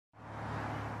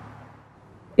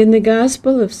In the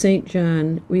Gospel of St.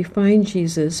 John, we find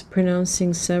Jesus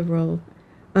pronouncing several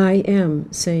I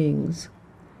am sayings,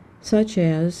 such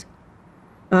as,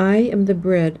 I am the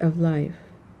bread of life.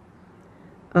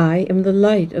 I am the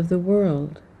light of the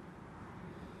world.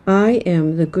 I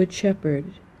am the good shepherd.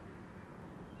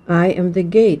 I am the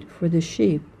gate for the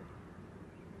sheep.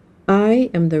 I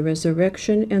am the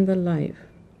resurrection and the life,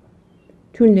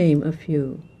 to name a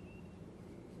few.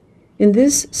 In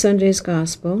this Sunday's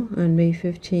Gospel, on May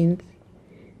 15th,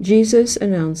 Jesus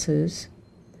announces,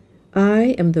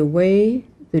 I am the way,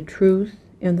 the truth,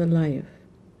 and the life.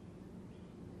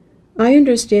 I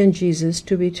understand Jesus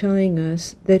to be telling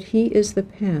us that he is the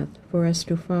path for us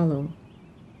to follow.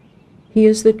 He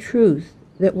is the truth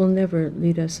that will never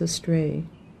lead us astray.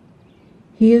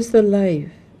 He is the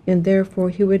life, and therefore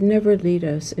he would never lead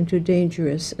us into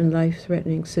dangerous and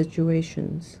life-threatening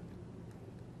situations.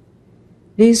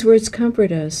 These words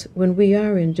comfort us when we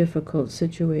are in difficult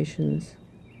situations.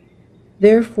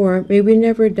 Therefore, may we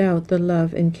never doubt the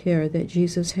love and care that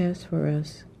Jesus has for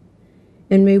us,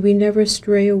 and may we never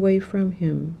stray away from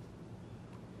him.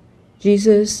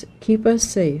 Jesus, keep us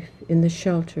safe in the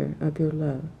shelter of your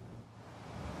love.